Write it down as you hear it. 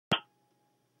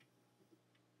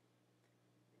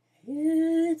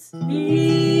It's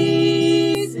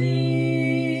easy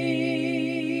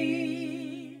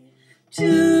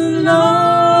to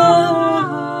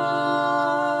love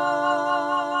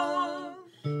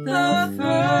the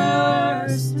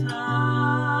first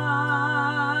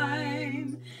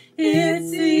time.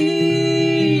 It's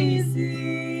easy,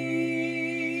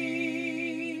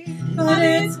 but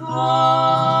it's hard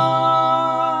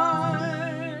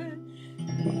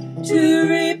to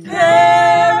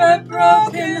repair a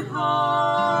broken heart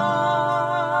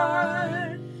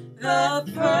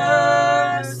the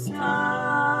first time.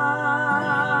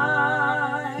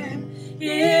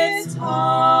 It's hard.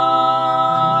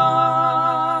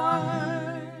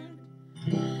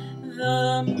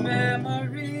 The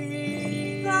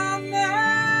memory, the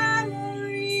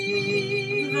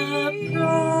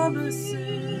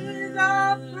promises,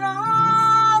 the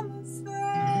photographs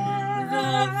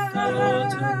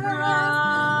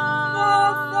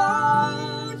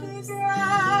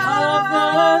of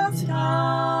the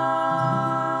time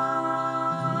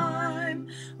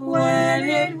when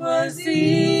it was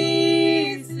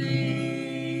easy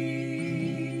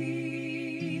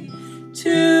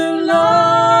to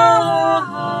love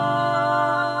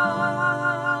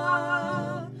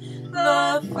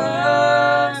the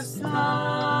first time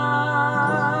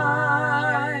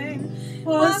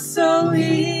was so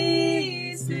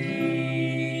easy,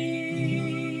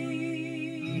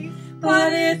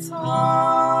 but it's hard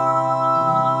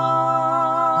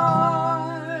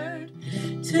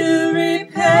to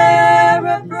repair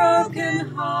a broken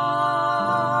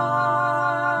heart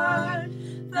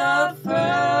the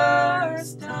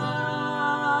first time.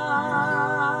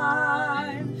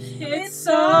 It's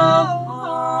so hard.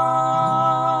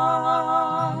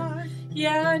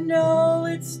 Yeah, I know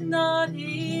it's not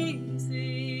easy,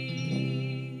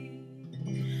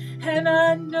 and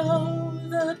I know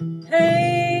the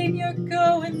pain you're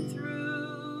going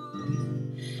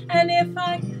through, and if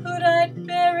I could, I'd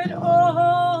bear it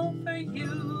all for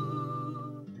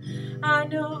you. I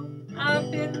know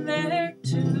I've been there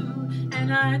too,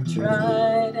 and I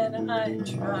tried,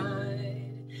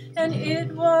 and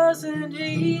it wasn't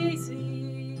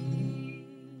easy.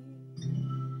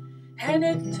 And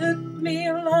it took me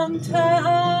a long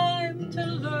time to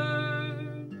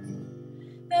learn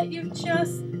that you've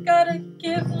just gotta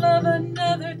give love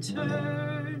another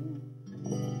turn,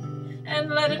 and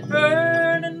let it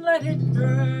burn, and let it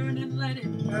burn, and let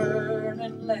it burn,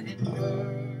 and let it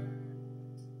burn.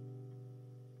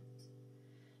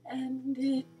 And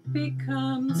it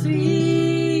becomes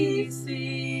easy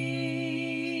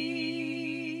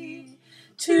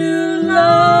to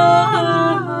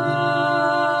love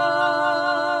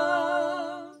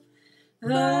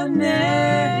the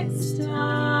next time.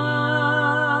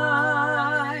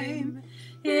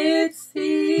 It's